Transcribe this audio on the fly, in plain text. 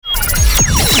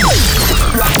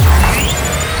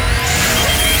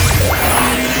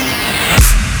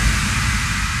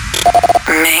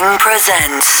Ming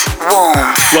Presents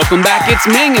Warmth. Welcome back, it's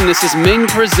Ming, and this is Ming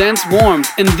Presents Warmth.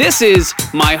 And this is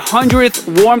my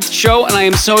 100th Warmth show, and I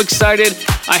am so excited.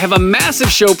 I have a massive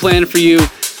show planned for you.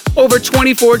 Over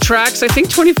 24 tracks. I think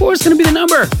 24 is going to be the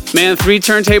number. Man, 3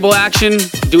 turntable action,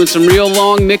 doing some real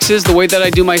long mixes the way that I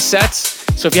do my sets.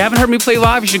 So if you haven't heard me play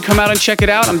live, you should come out and check it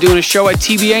out. I'm doing a show at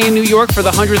TBA in New York for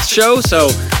the 100th show, so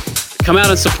come out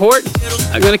and support.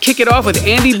 I'm going to kick it off with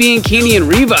Andy Bianchini and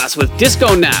Rivas with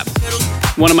Disco Nap,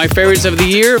 one of my favorites of the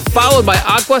year, followed by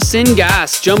Aqua Sin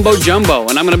Gas, Jumbo Jumbo.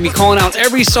 And I'm going to be calling out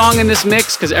every song in this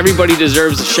mix because everybody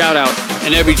deserves a shout out,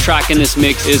 and every track in this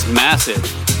mix is massive.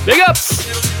 Big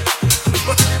ups!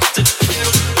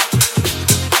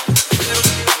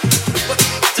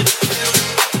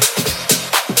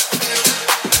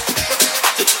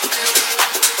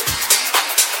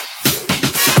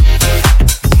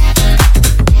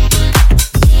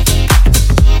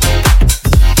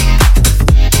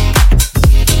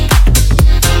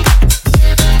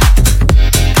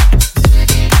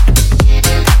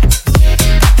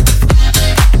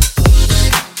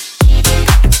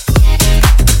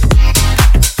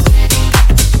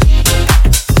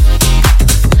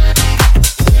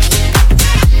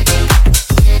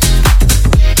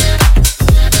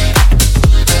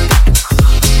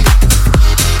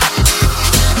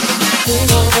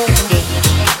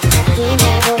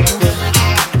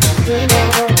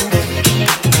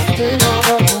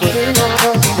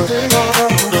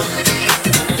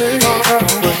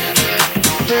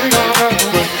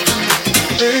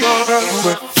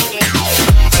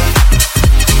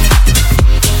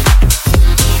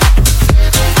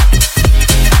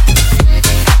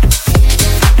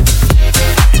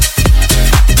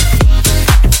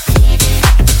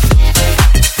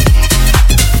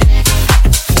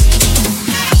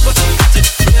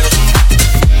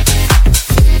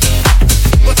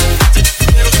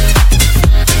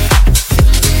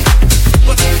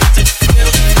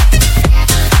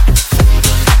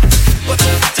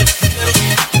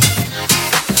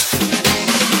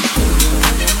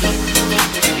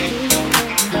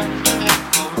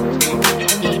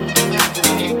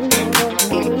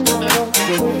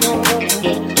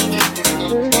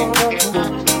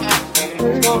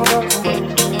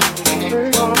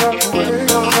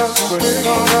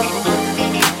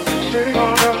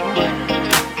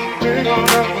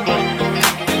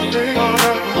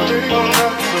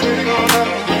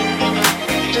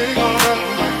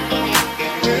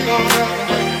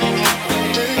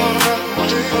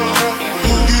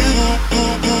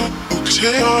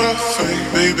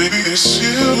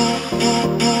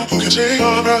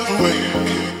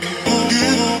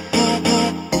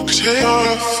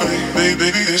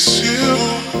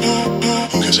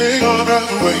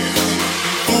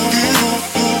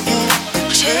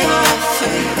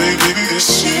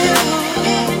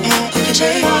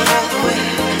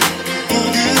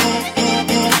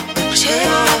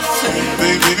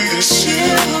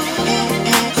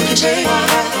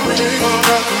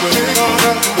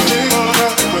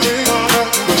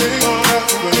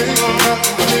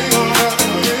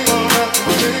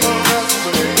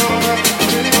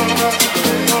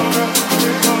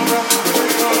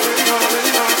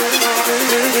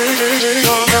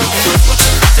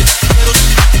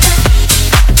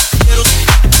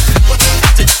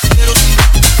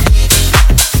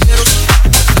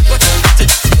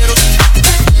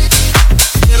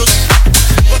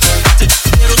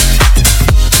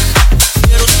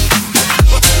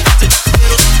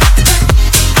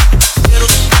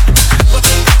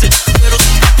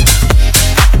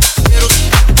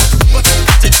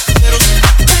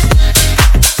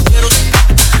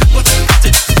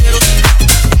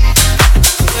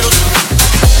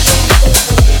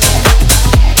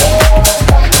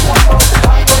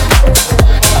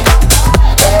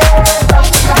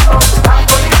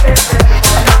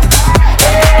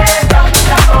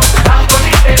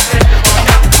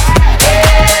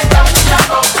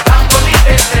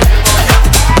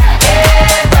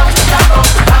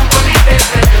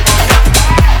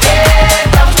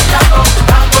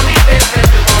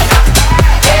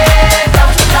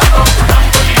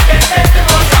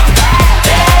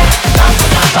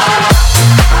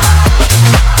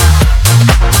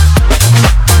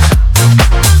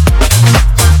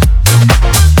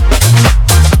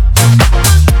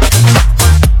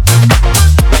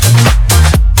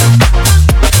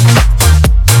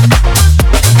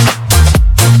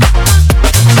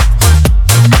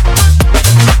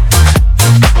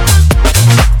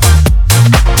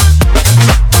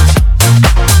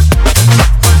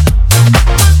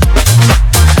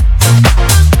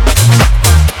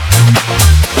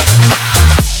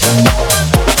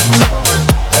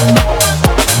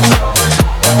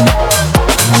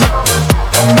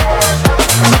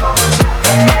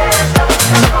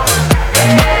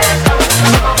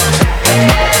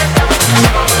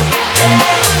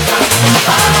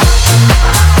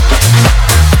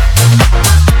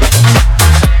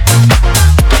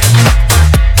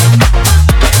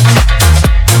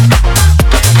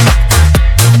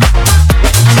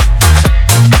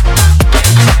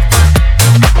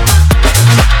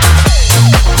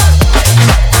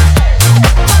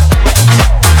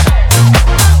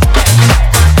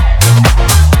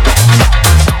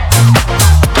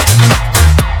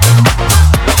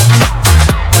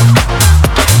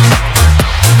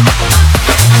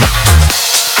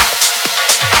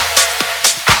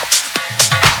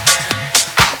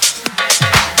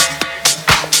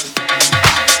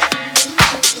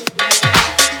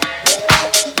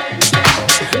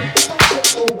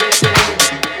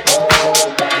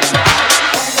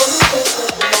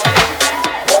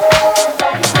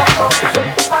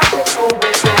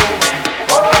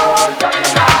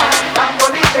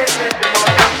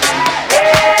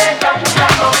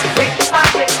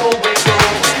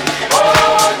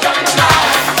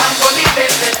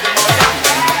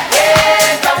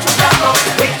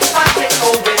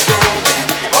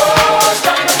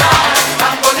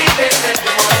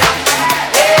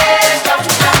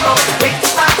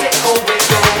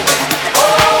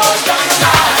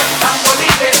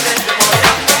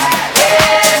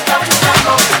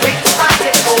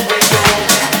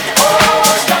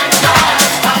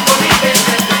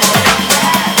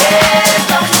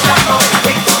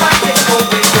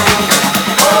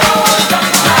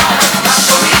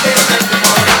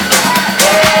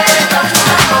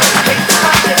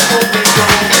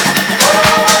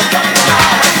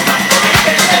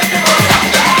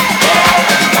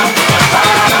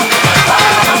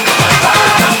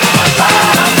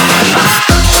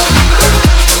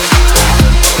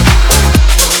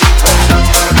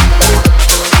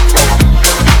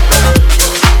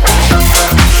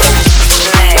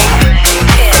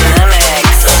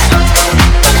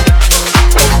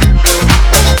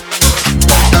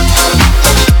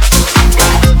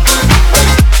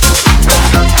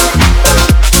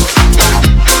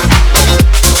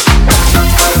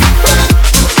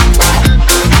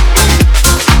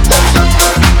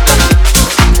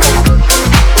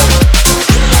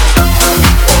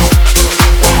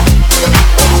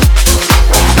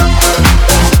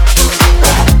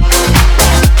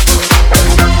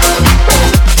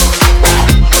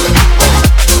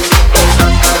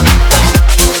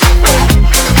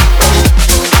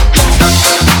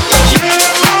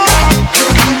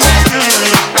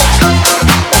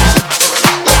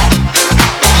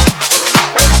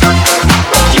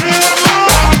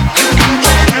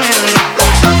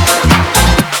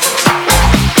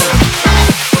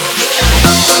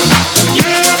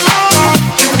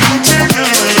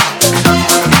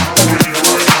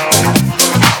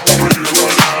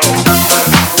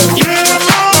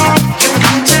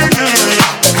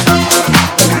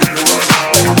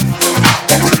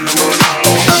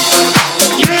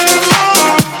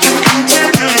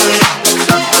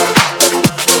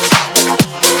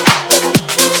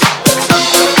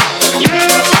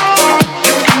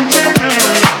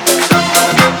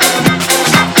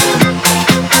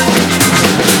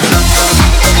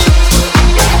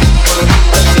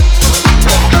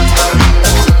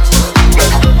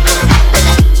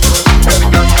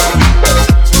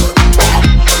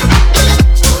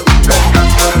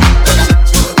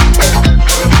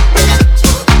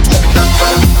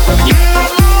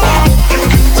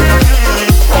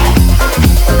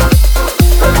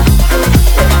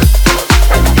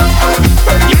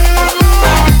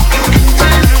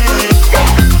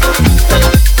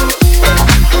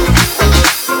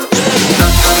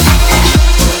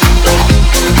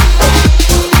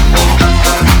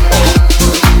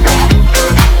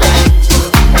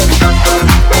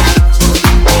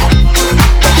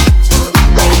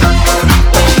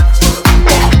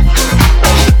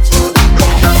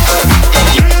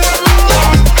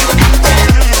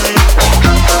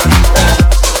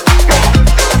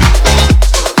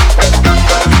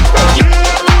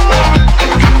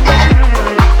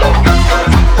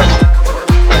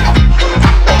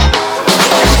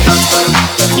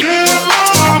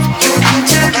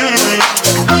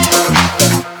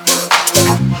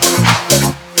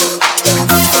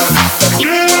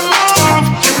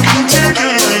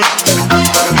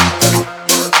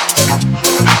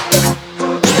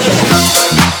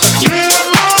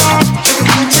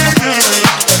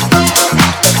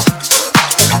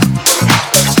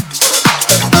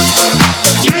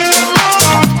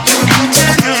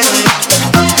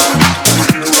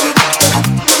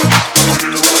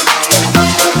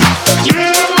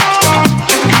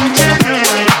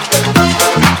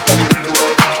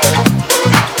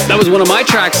 was one of my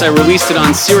tracks. I released it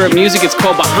on Syrup Music. It's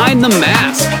called Behind the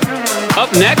Mask.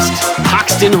 Up next,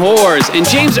 Hoxton Whores and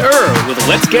James with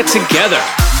Let's Get Together.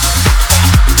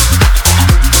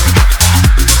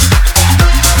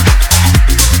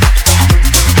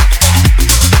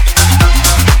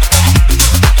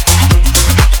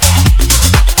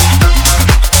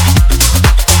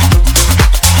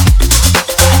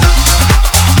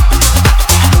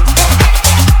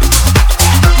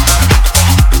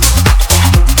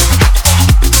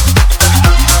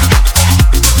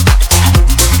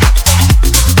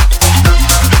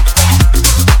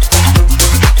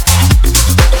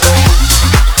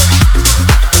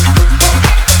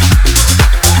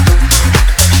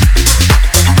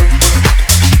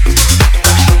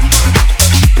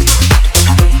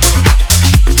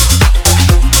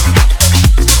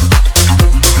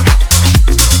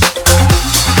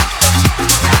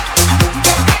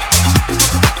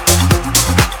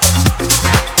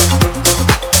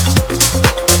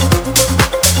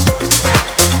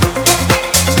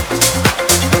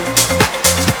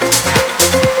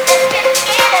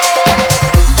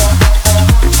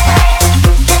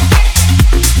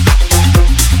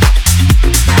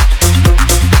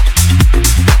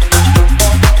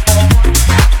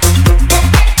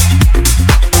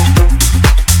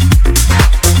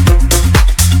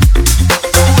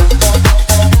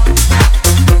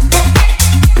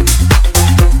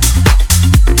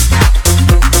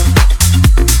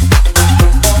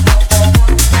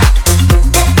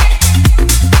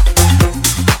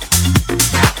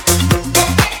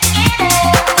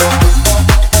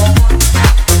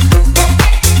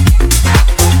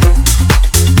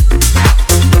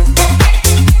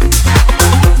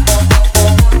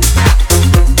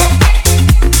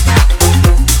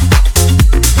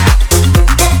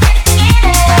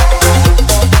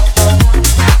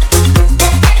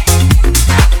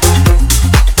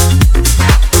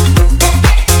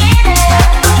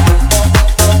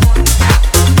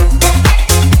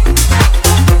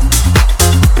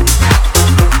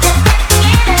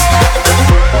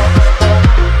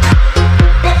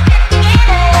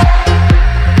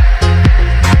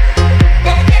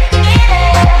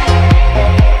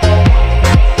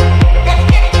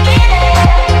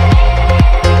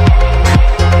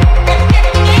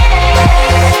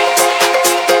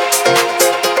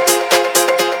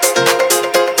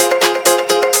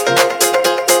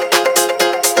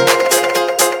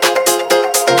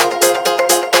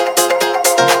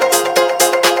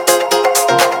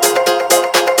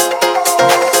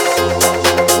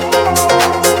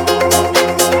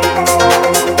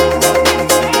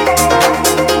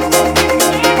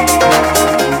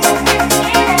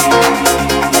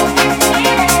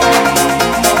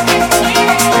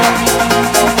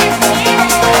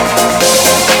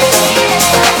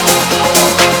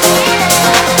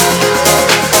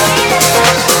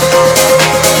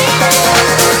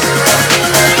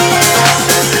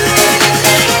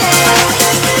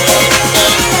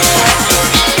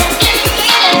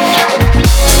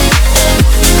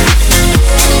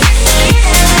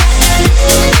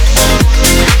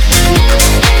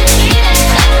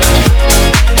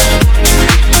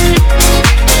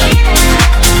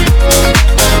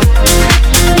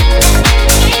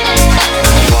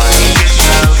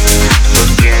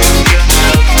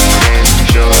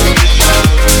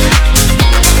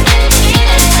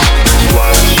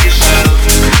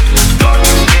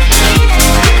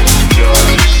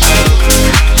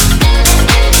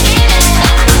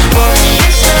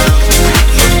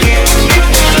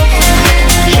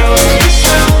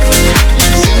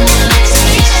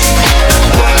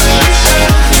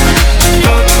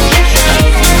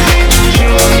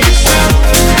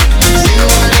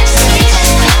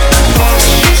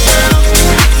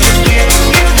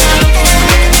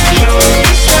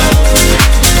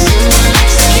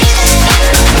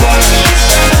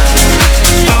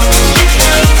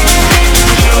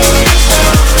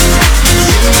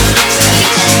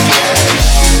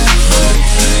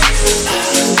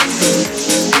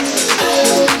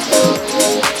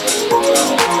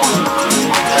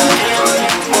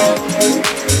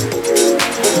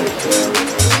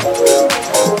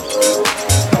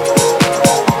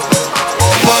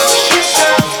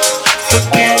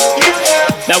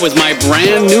 Was my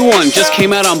brand new one. Just came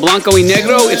out on Blanco y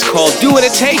Negro. It's called Do What It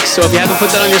Takes. So if you haven't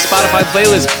put that on your Spotify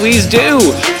playlist, please do.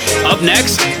 Up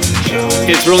next,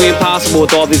 it's really impossible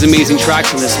with all these amazing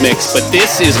tracks in this mix, but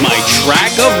this is my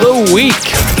track of the week.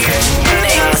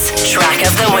 Mix track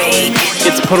of the week.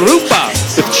 It's Parupa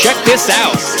with Check This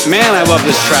Out. Man, I love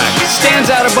this track.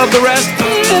 Stands out above the rest?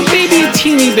 Maybe a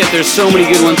teeny bit. There's so many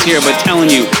good ones here, but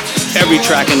telling you, every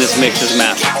track in this mix is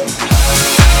massive.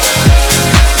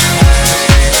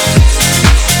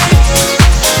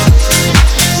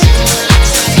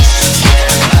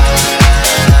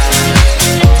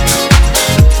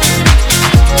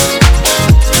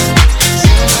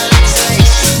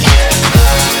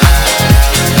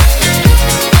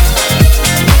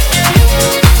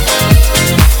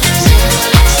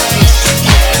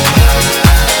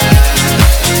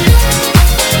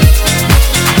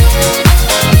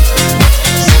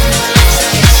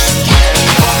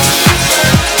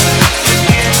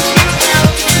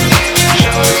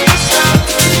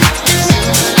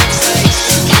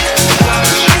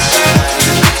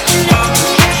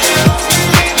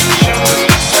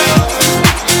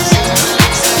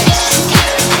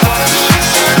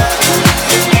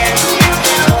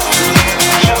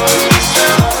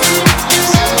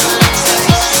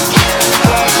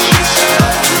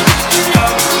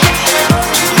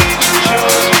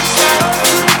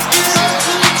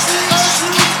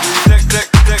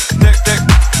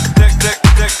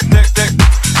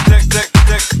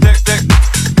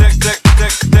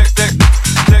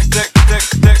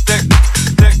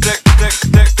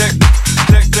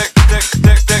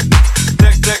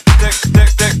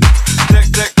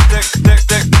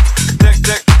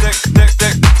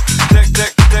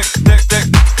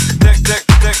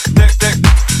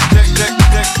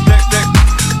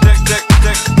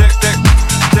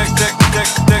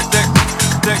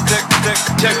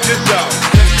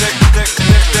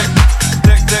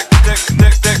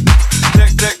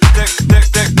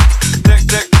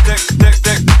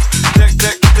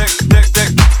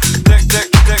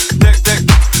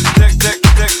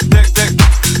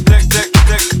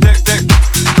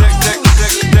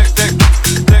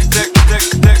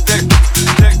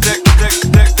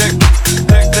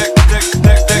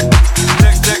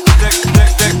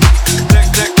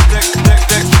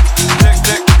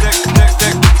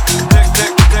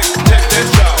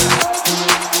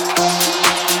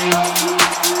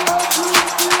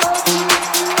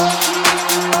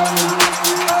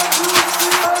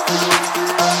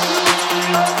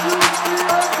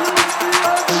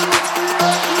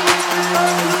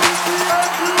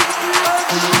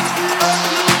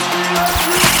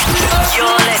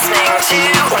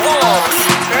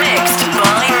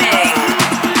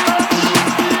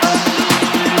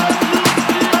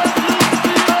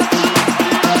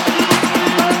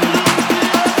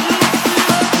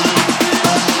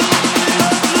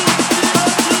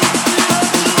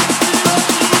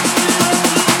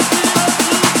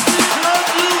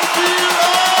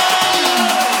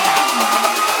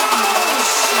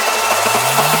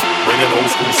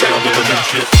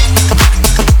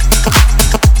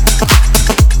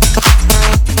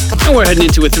 We're heading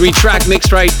into a 3-track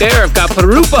mix right there. I've got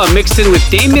Parupa mixed in with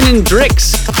Damien and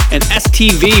Drix and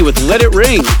STV with Let It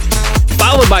Ring,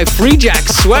 followed by Free Jack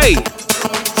Sway.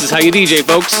 This is how you DJ,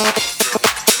 folks.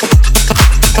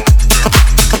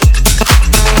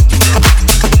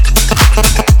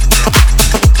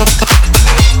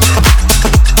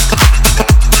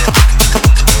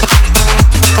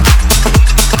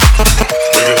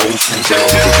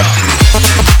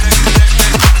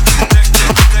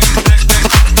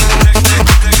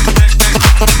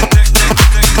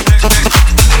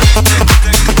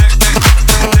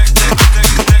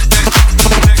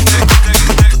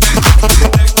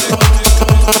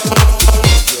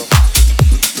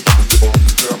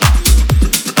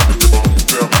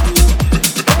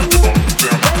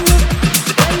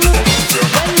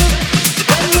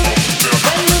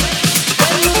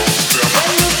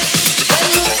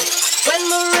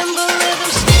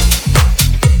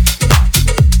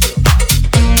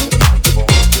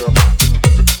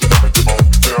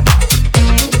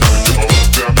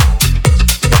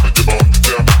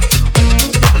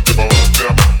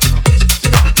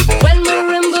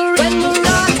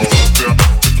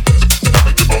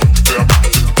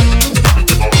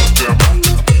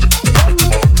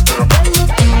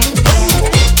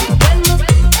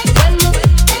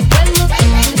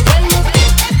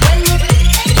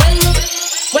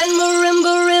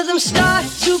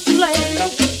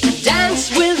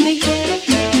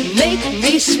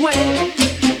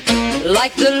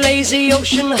 Like the lazy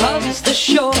ocean hugs the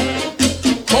shore,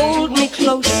 hold me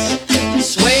close,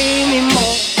 sway me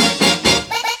more.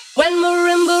 When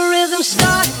marimba rhythms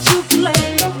start to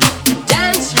play,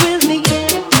 dance with me,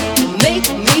 make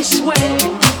me sway.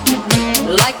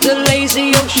 Like the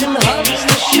lazy ocean hugs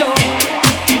the shore,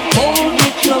 hold me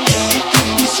close,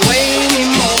 sway me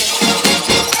more.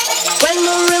 When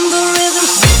marimba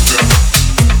rhythms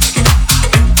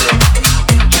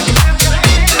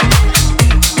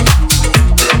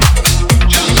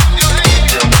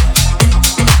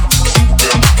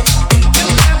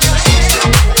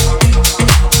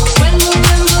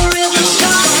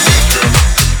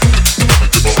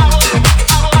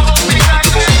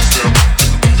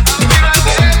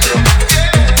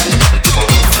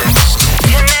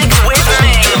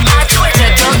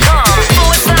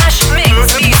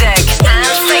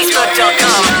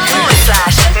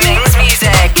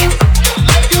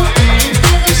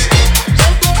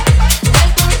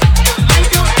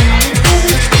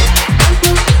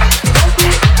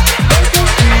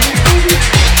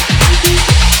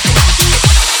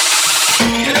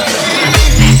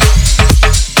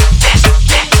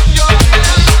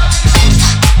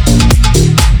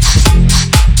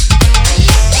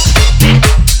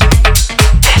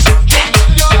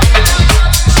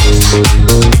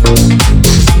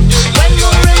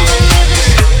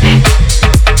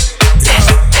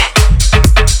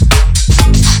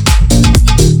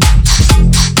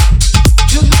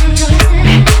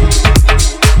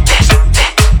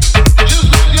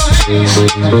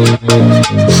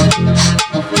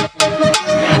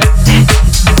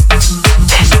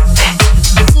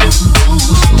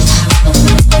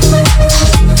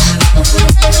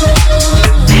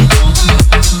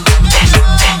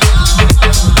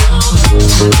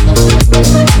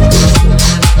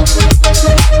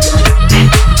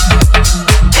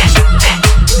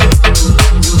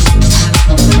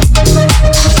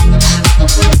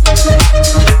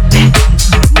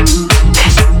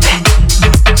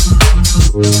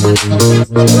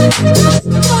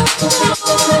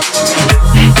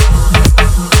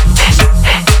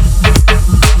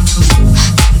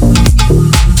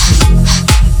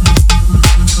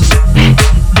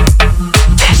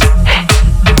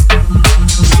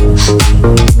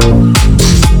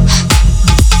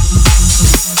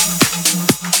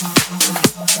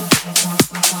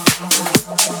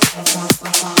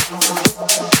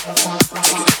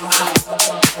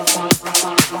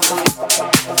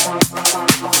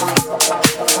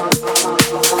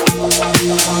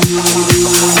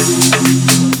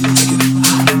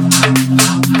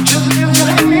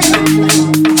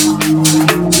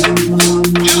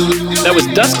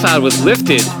Dust Cloud with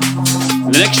Lifted.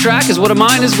 The next track is one of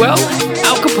mine as well.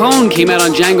 Al Capone came out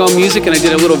on Django Music and I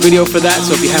did a little video for that,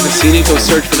 so if you haven't seen it, go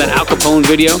search for that Al Capone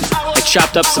video. I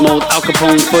chopped up some old Al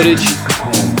Capone footage,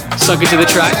 sunk it to the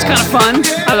track. It's kind of fun.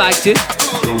 I liked it.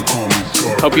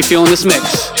 Hope you're feeling this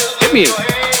mix. Hit me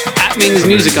at Ming's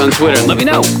Music on Twitter and let me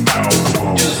know.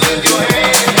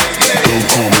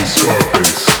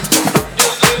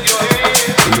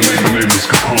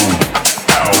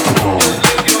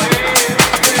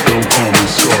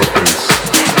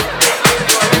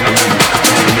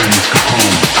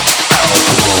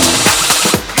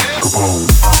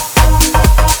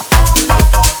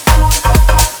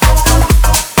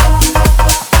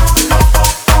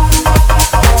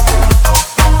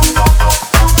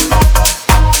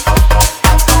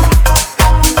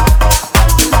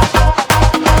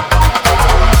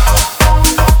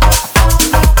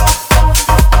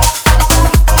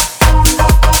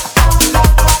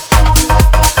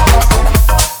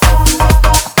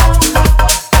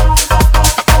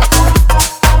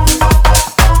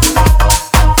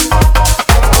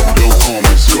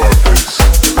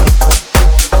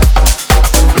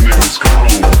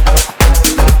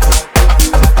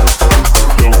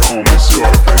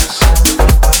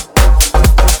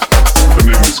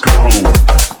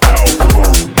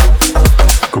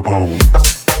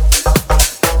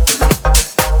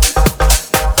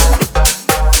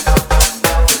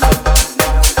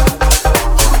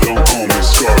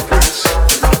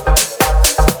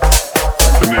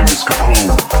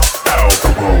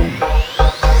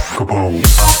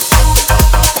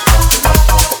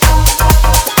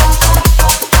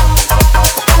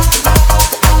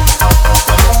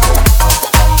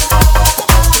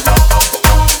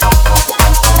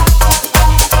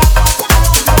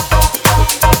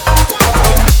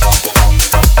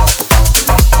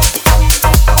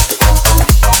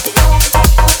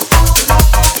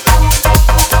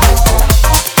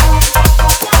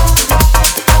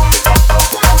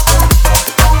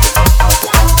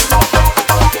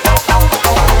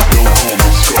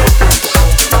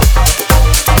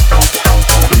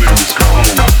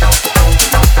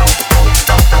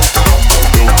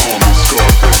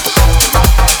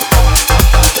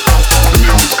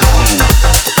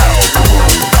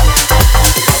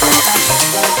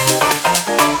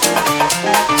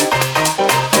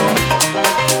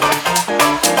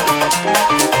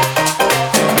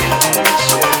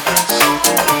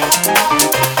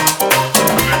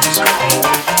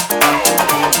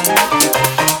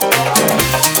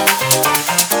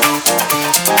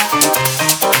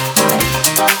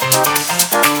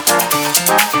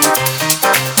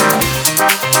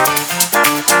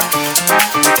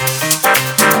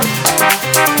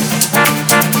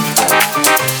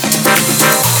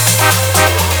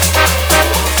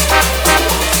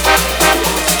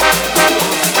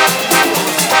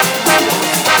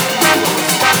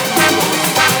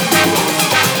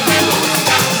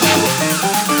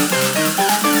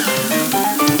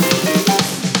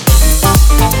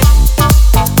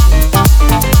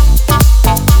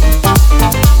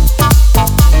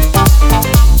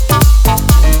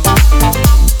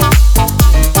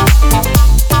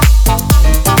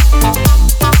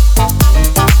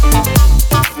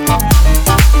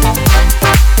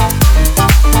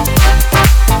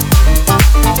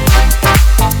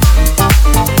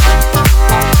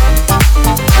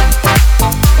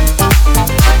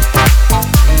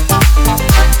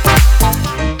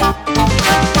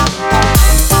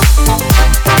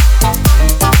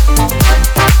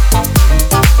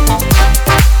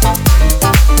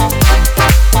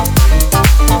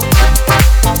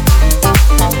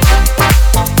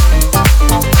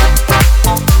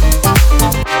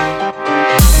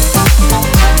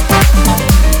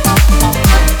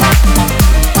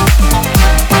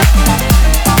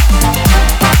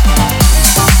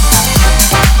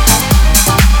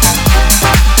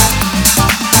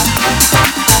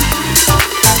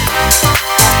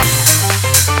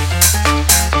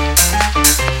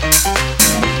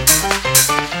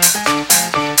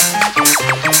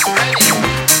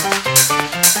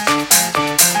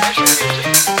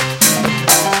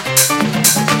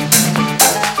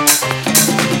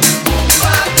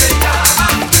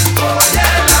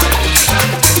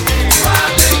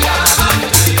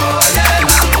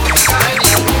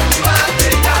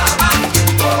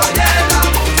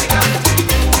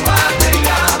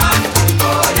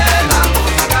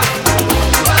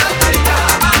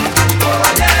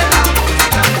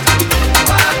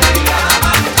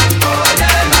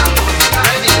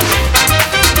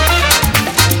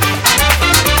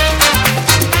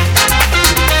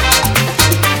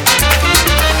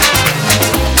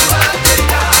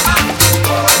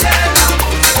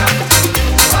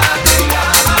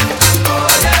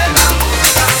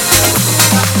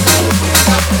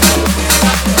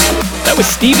 with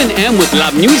Stephen M with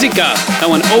La Musica. That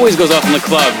one always goes off in the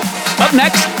club. Up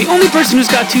next, the only person who's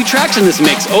got 2 tracks in this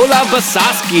mix, Ola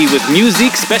Basaski with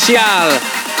Musique Speciale.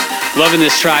 Loving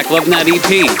this track, loving that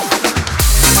EP.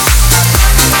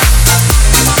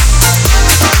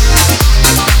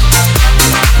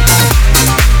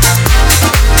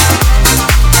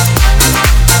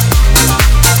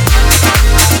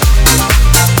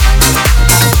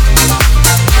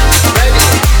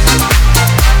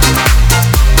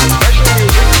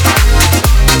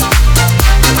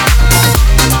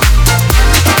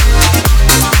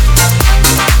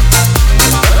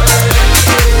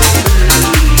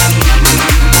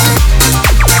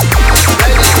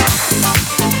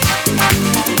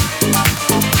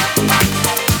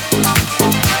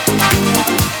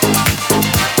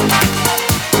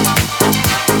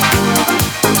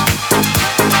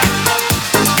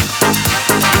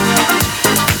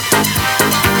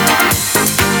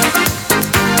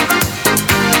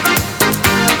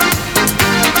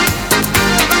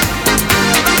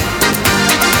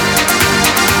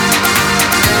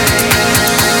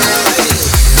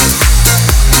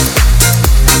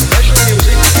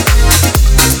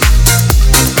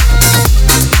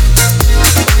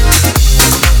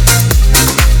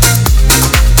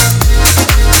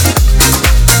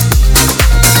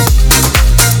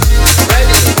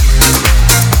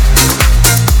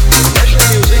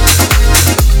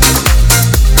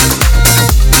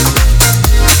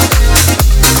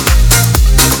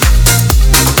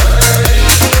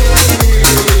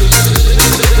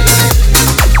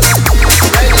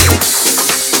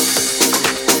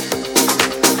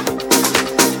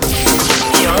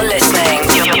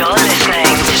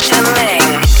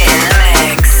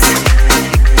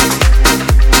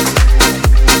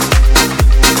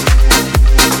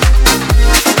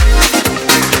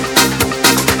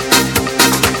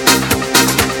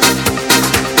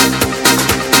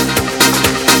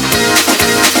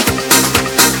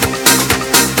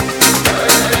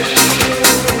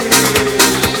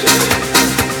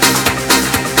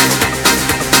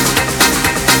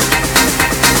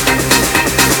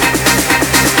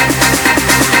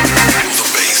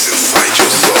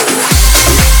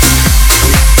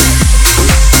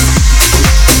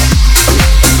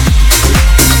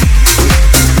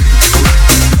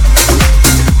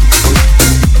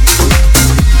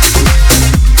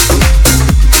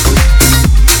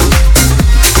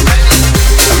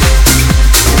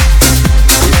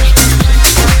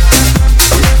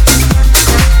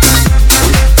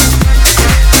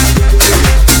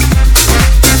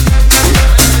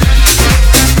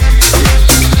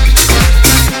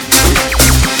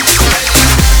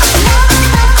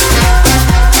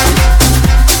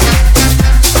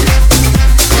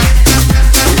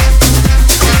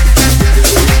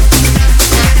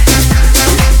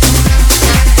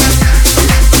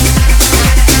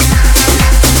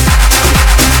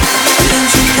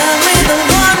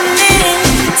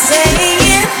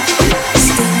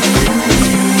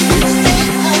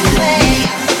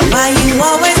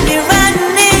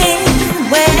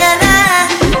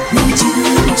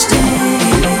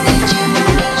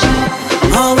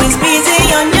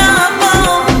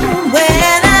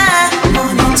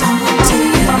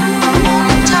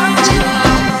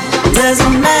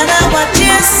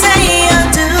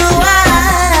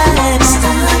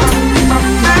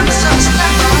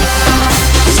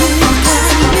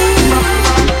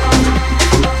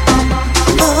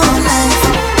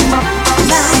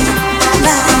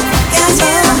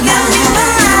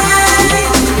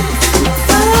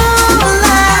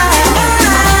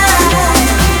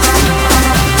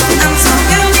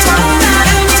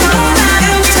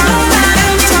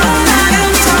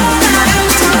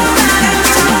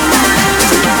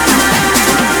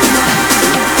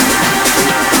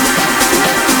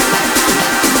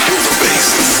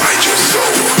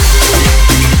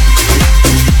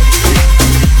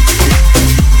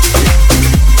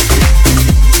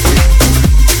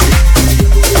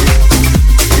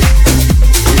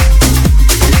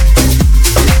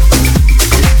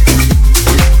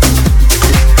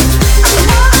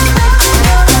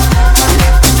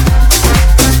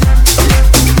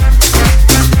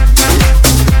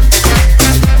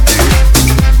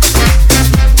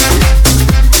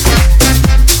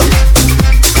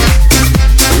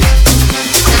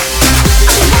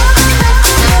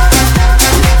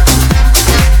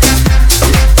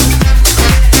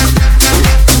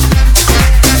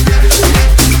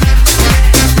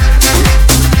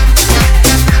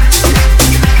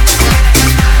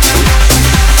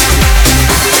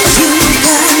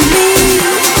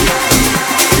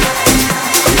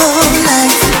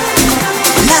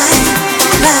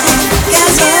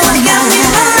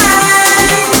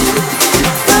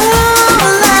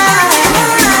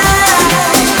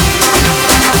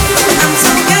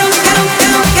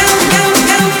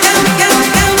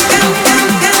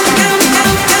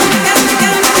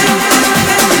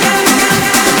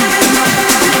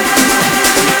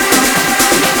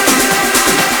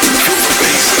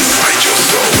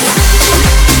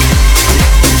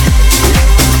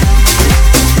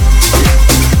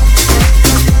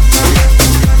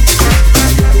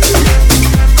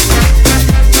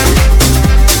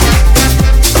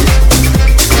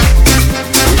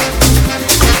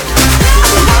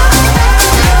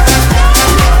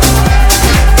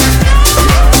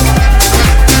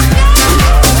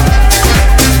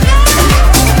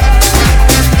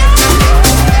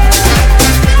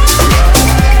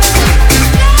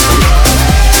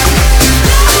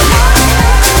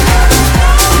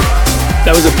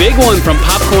 was a big one from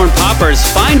Popcorn Poppers.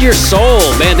 Find Your Soul.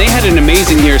 Man, they had an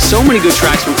amazing year. So many good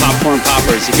tracks from Popcorn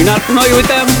Poppers. If you're not familiar with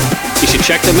them, you should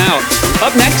check them out.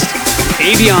 Up next,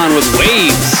 Avion with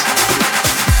Waves.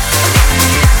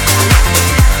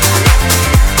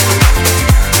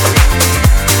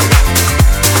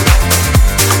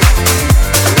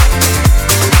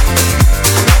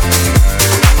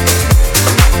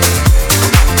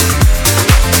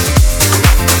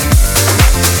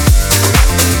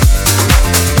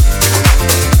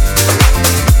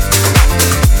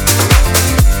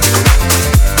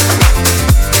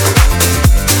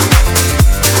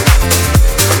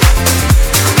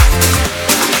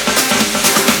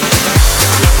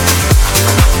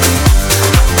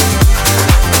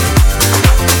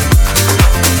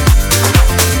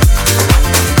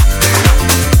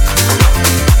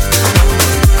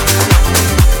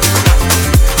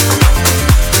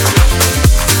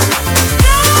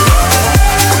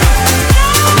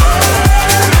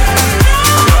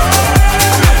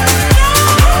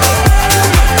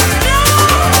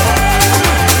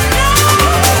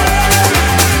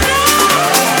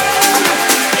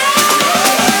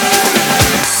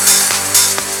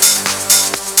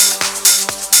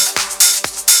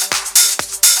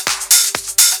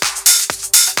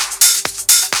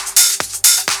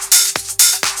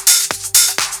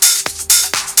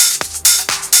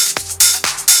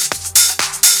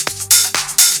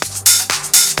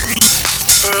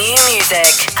 New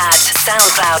music at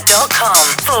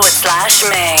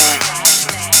soundcloud.com/Ming.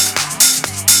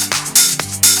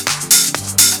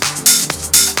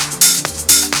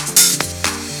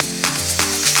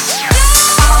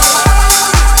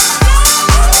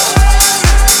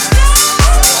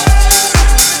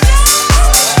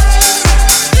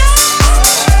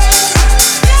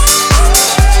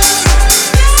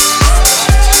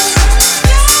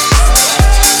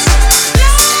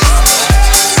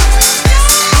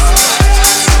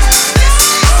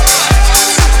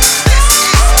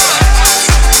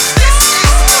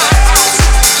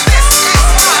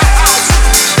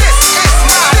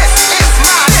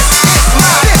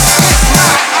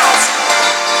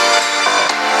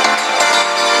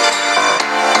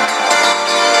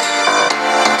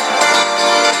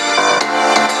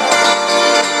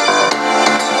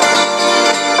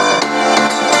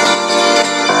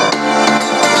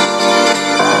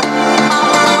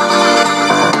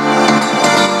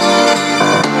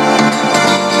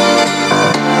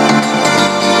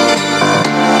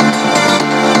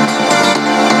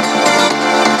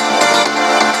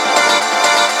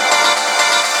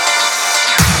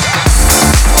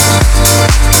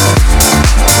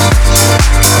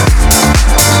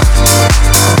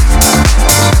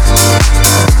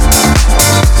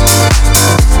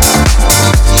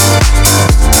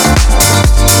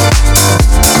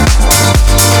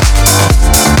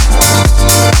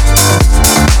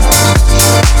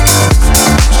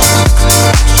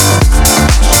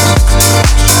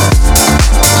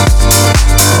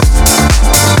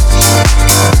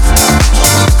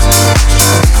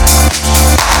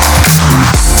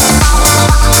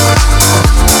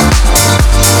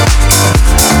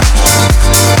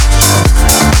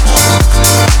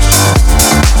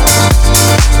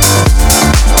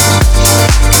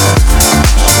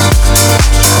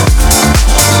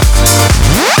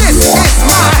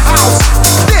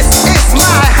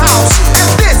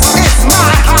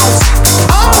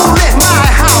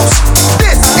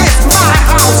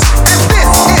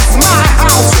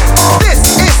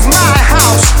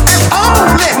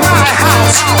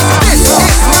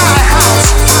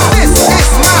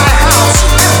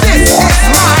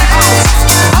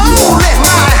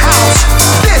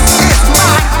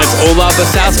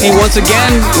 Once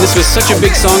again, this was such a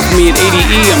big song for me at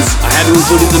ADE, I had to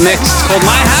include it in the mix. It's called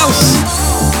My House.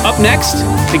 Up next,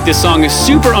 I think this song is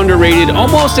super underrated,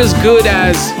 almost as good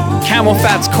as Camel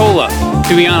Fat's Cola,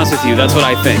 to be honest with you, that's what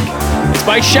I think. It's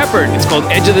by Shepherd, it's called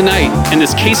Edge of the Night, and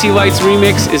this Casey Lights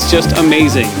remix is just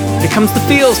amazing. Here comes the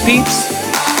feels, peeps.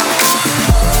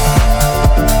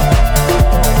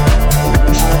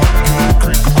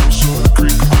 Creep.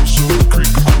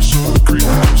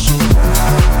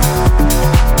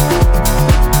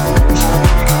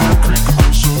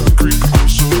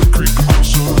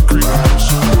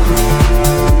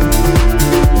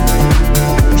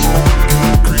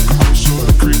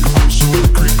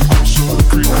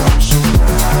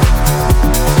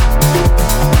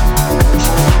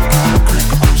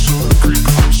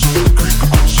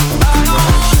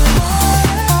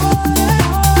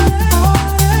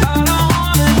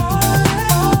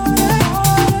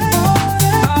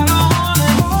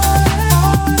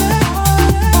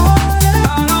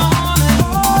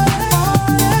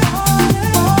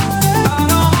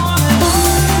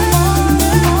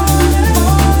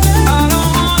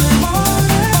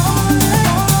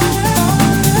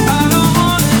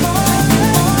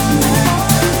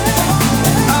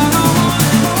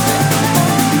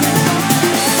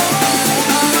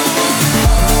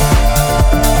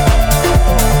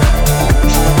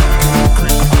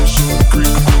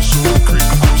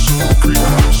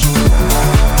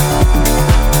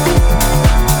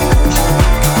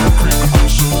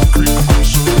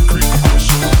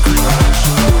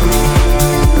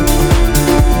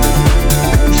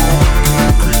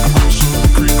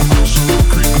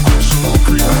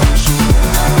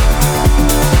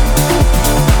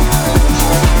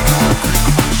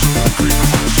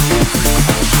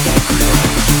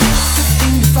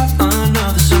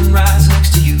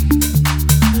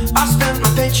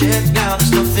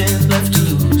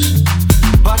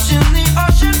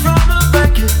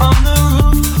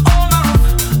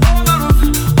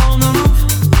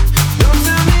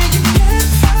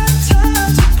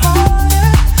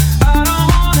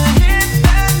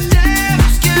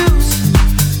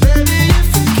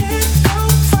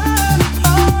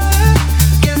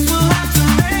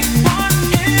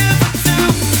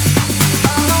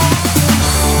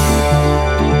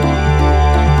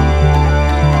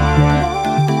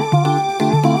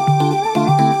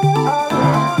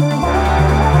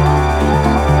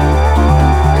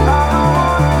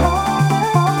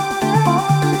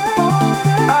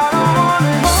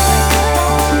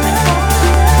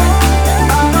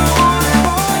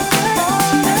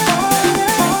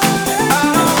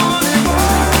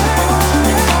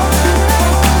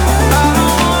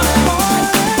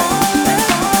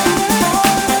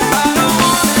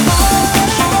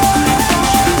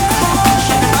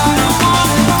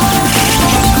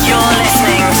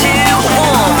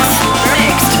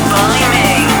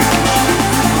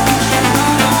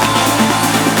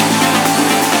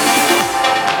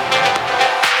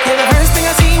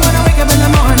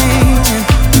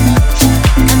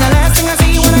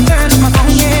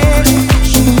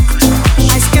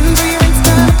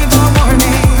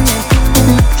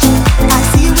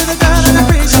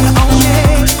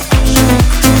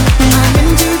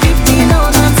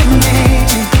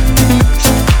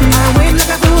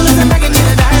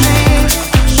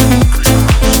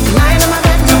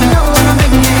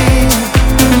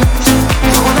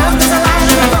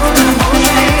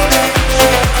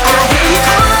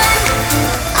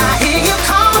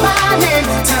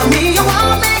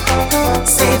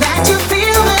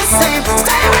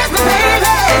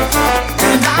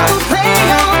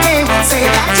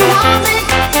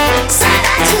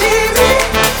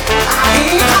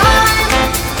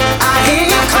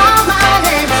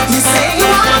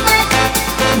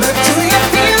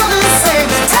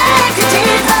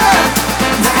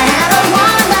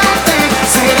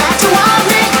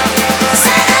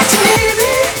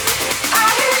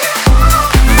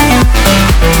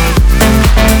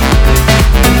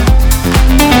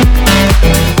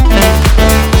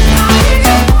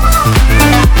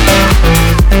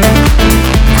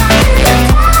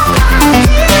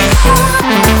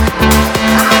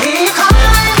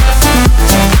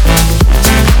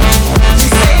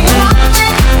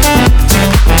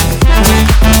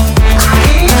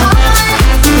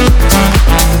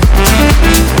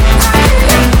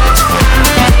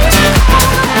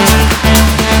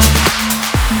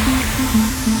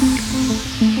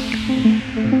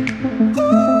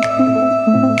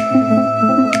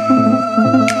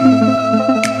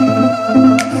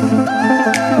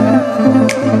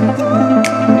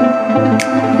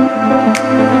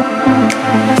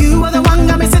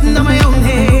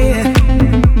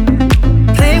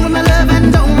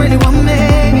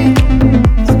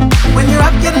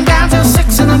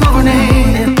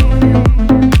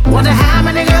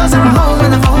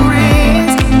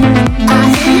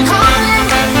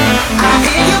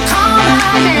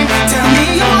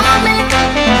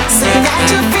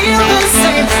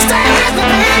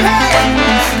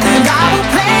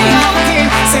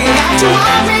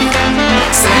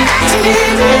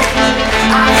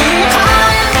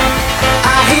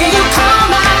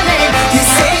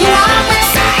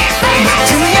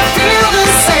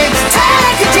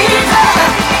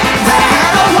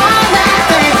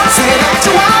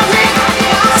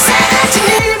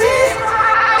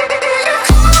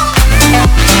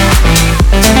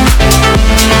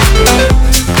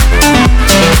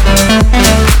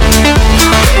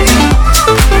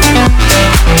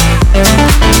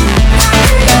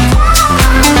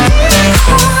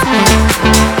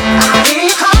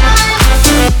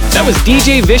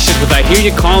 DJ Vicious with I Hear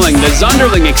You Calling, the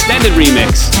Zunderling extended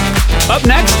remix. Up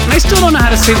next, and I still don't know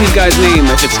how to say these guys' names,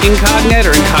 if it's Incognite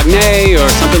or Incogne or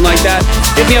something like that.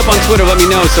 Hit me up on Twitter, let me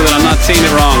know so that I'm not saying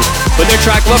it wrong. But their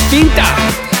track La Finta,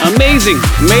 amazing,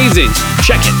 amazing.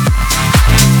 Check it.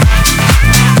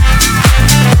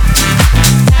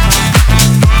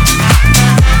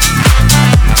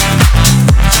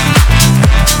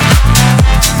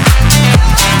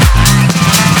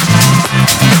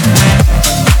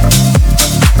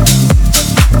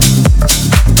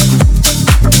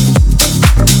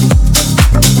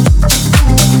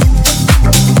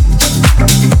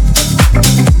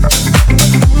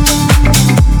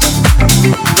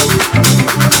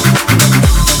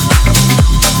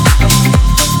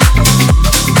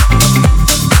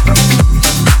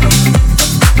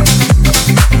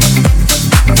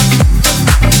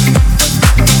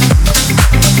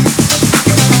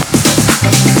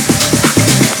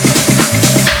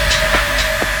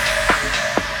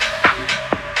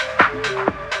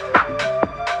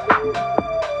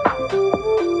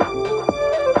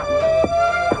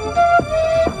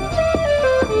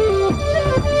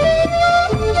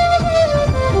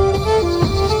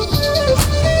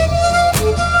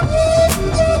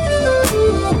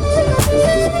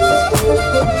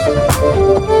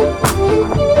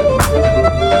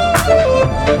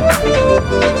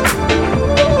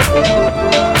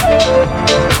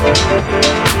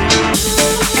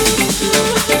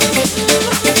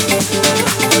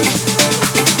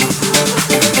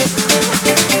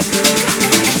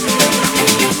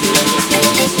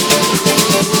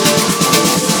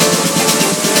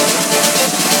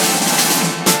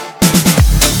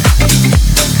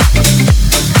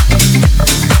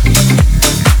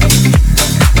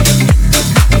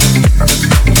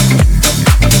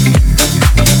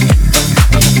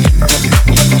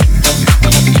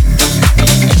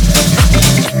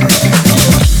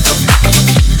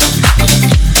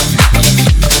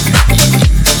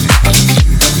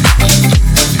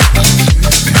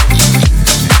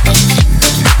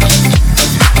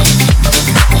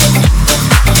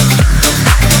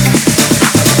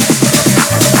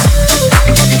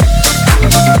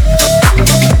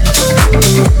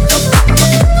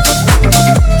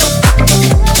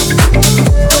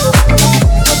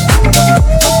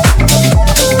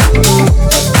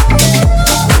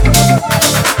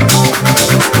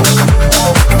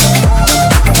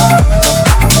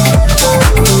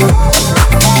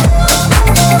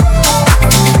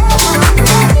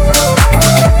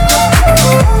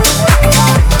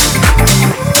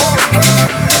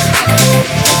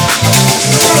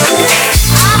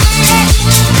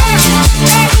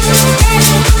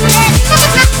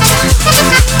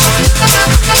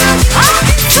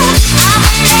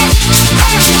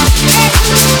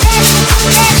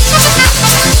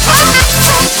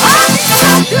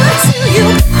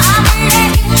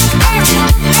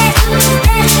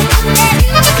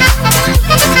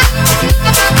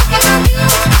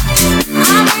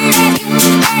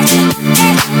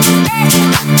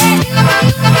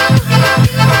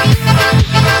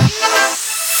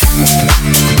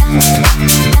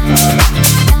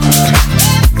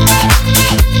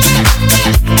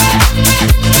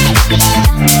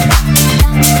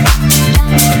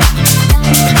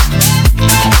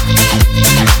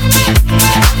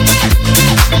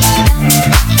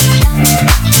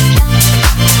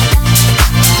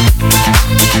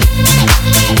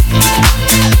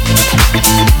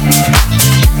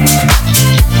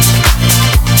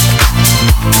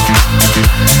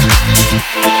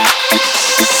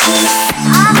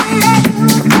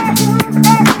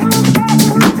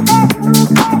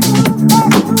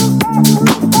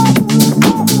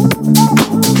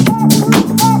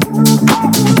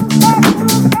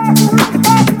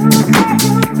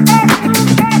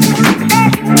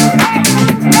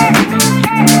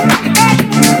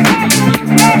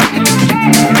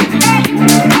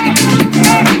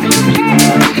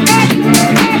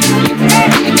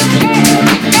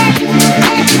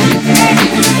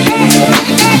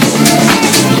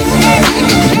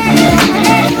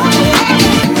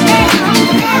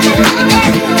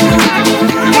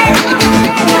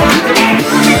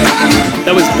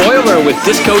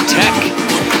 Discotheque.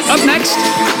 Up next,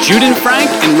 Juden Frank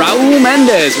and Raul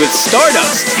Mendez with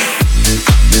Stardust.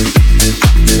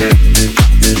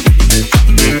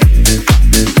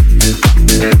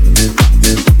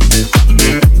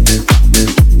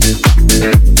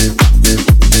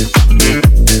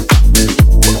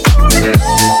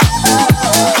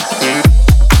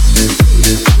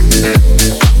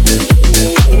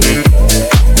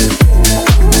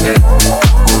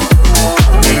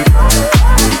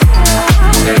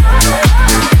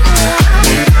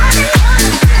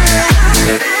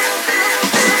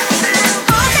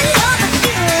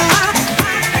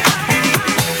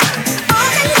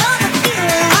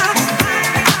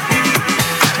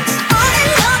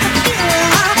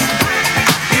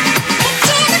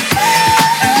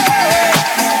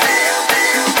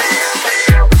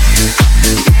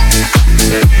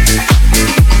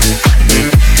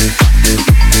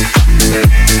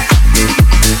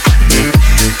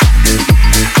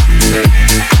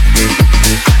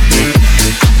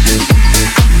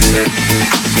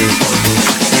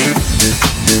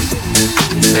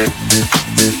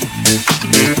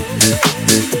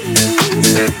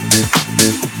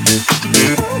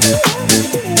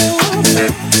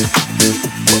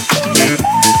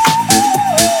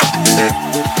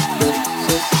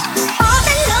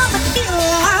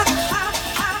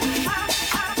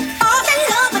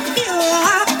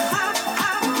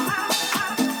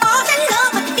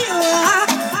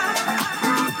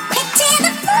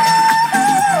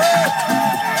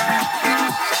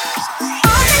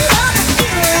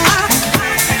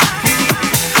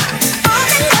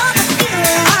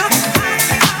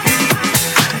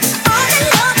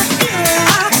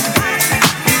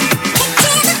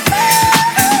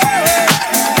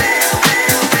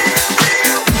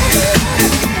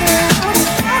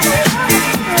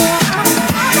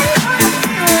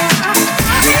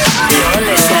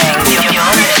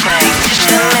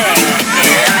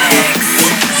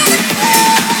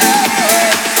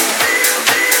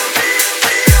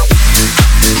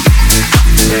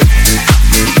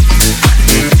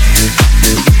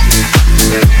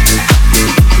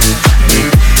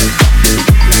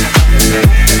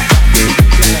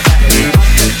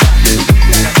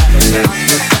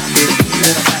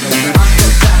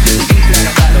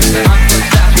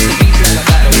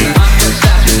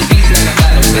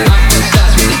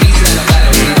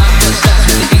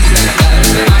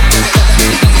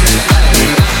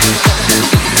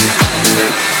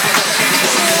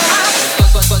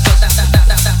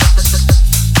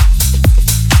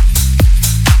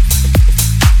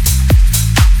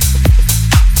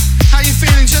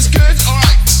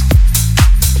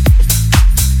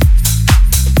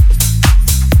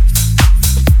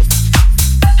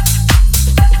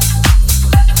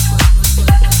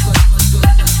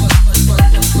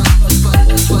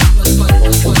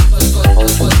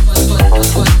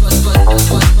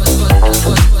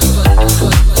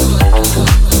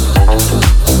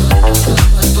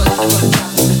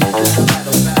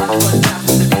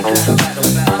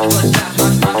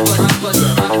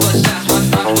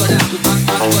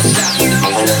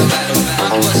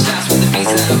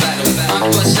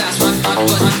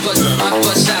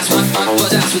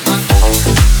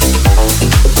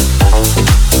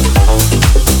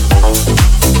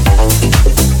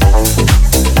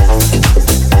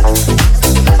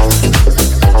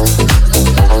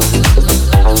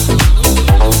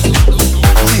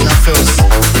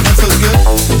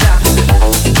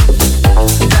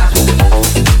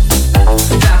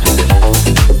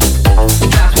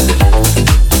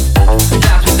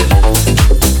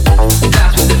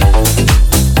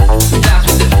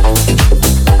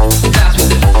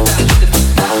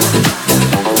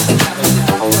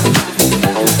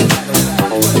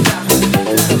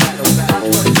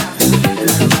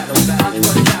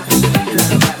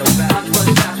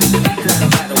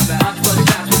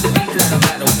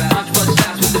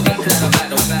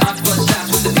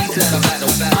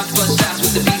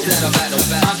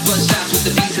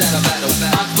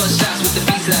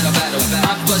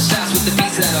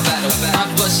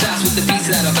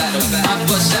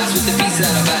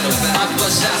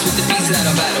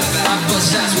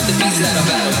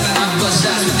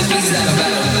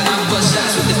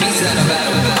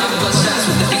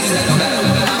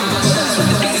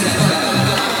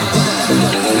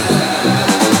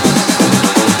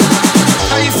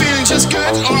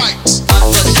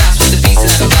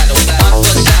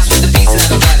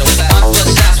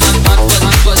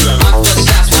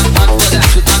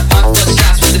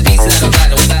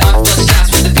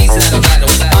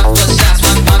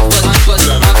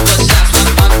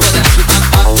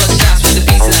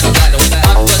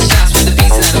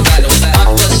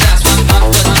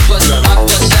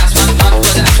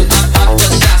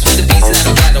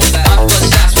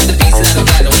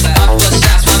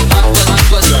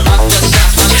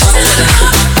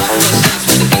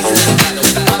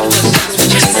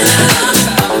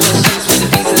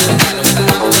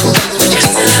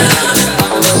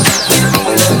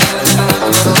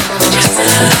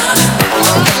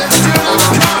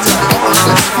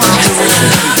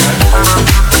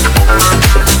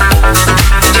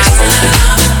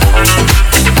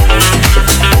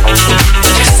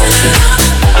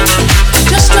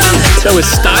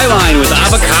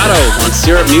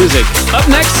 Syrup Music. Up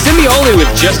next, Simioli with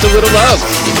Just a Little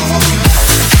Love.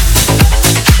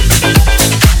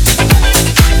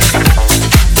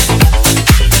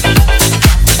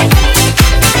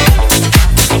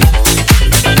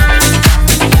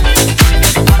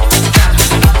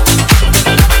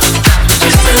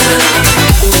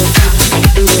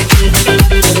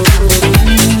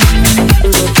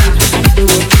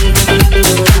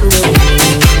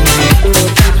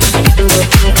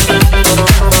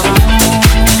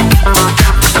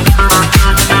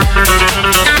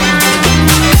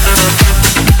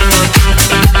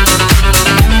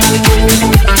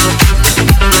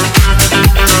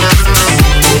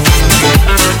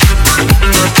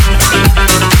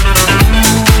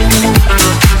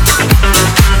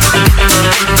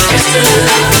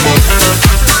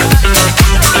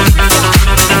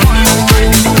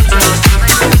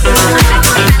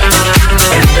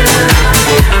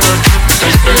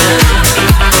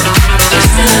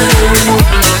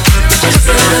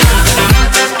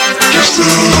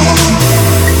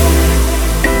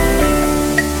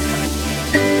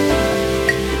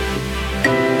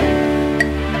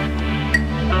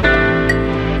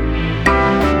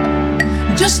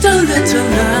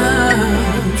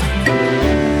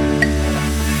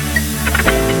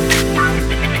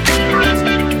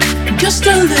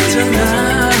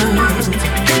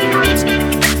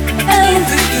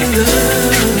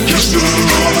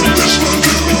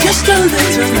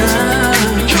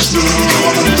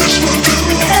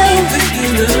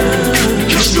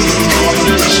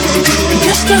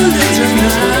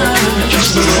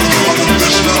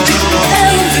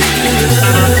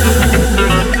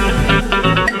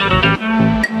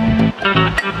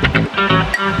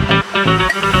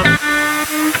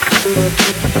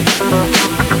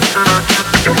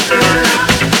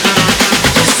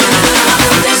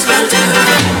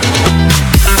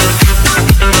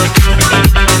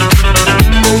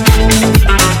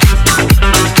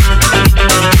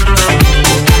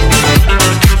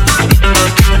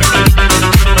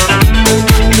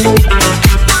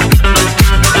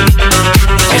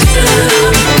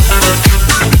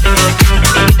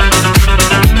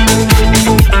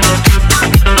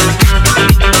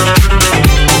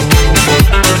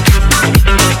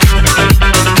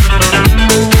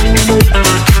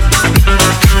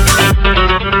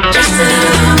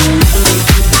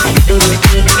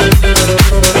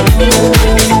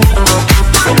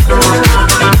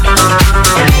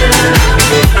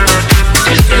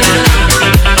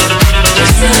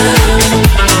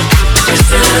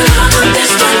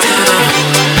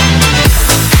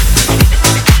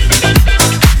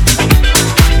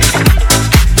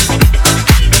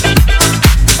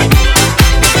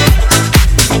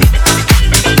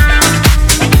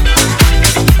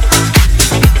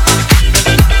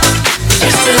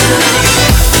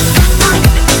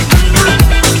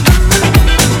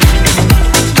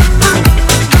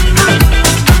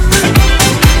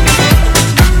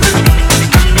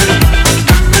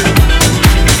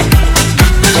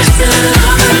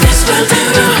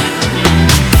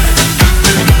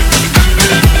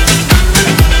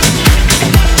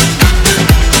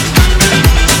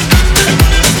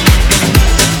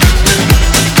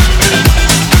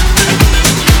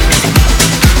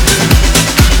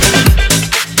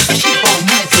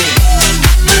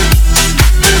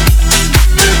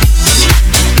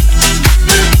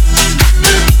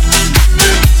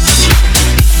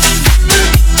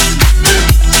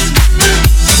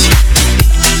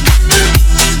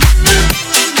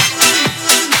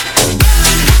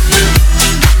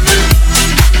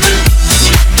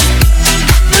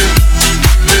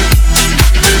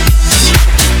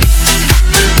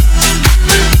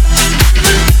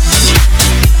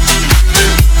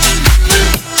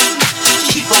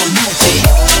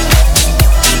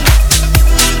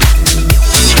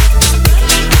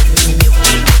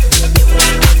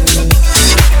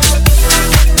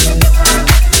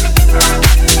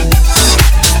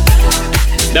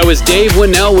 was Dave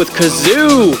Winnell with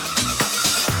Kazoo.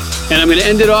 And I'm going to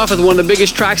end it off with one of the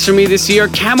biggest tracks for me this year,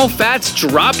 Camel Fat's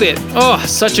Drop It. Oh,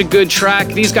 such a good track.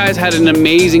 These guys had an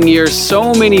amazing year.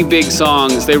 So many big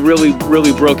songs. They really,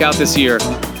 really broke out this year.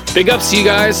 Big ups to you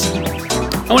guys.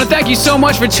 I want to thank you so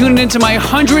much for tuning into my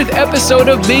 100th episode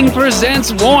of Ming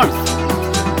Presents Warmth.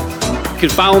 You can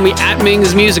follow me at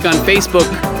Ming's Music on Facebook,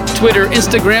 Twitter,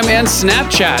 Instagram, and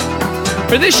Snapchat.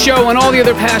 For this show and all the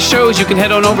other past shows, you can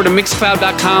head on over to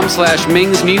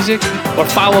mixcloud.com/Ming's Music or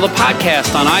follow the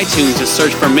podcast on iTunes. Just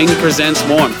search for Ming Presents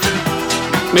Warmth.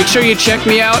 Make sure you check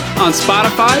me out on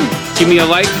Spotify. Give me a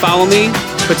like, follow me,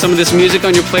 put some of this music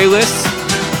on your playlists.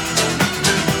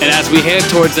 And as we head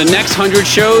towards the next 100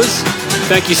 shows,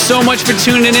 thank you so much for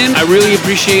tuning in. I really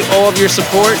appreciate all of your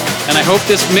support, and I hope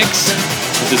this mix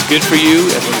is as good for you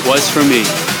as it was for me.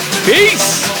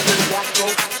 Peace!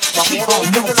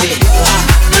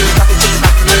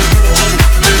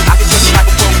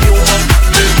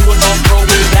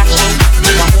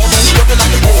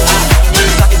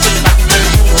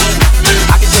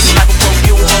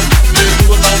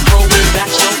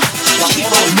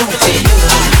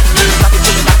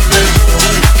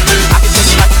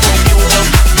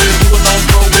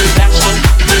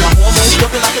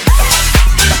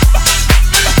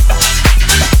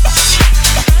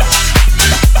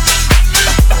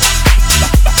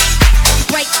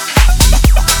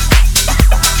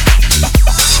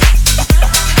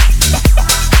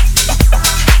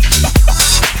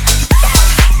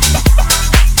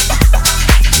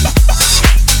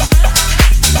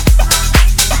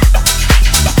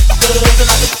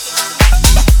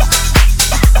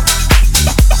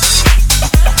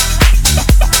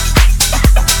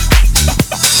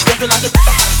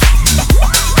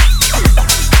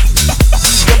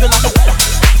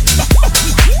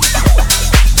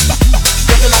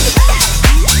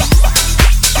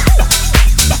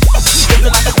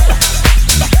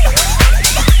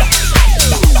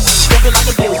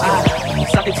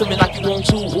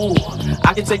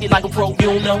 Take it like a pro,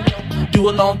 you know. Do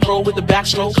a long throw with the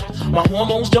backstroke. My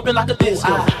hormones jumping like a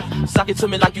disco. Suck it to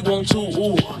me like you want to.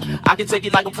 Ooh, I can take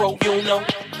it like a pro, you know.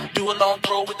 Do a long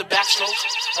throw with the backstroke.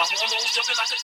 My hormones jumping like a